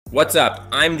What's up?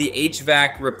 I'm the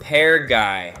HVAC repair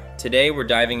guy. Today we're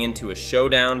diving into a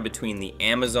showdown between the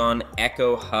Amazon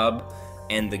Echo Hub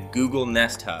and the Google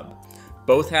Nest Hub.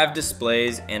 Both have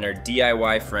displays and are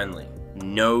DIY friendly.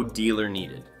 No dealer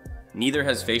needed. Neither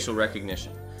has facial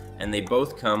recognition, and they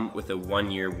both come with a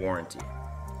 1-year warranty.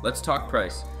 Let's talk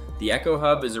price. The Echo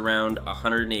Hub is around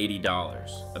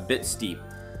 $180, a bit steep,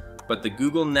 but the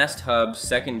Google Nest Hub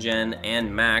 2nd Gen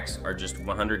and Max are just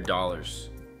 $100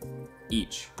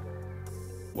 each.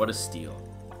 What a steal.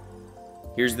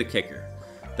 Here's the kicker.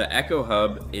 The Echo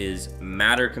Hub is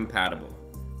Matter compatible,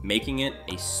 making it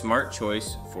a smart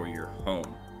choice for your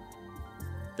home.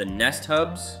 The Nest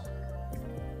Hubs,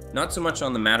 not so much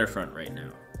on the Matter front right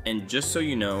now. And just so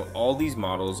you know, all these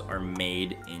models are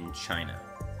made in China.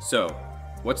 So,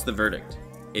 what's the verdict?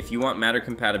 If you want Matter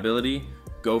compatibility,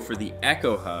 go for the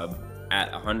Echo Hub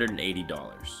at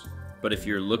 $180. But if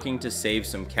you're looking to save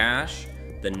some cash,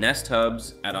 the Nest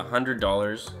Hubs at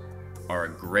 $100 are a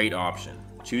great option.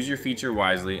 Choose your feature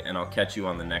wisely, and I'll catch you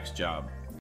on the next job.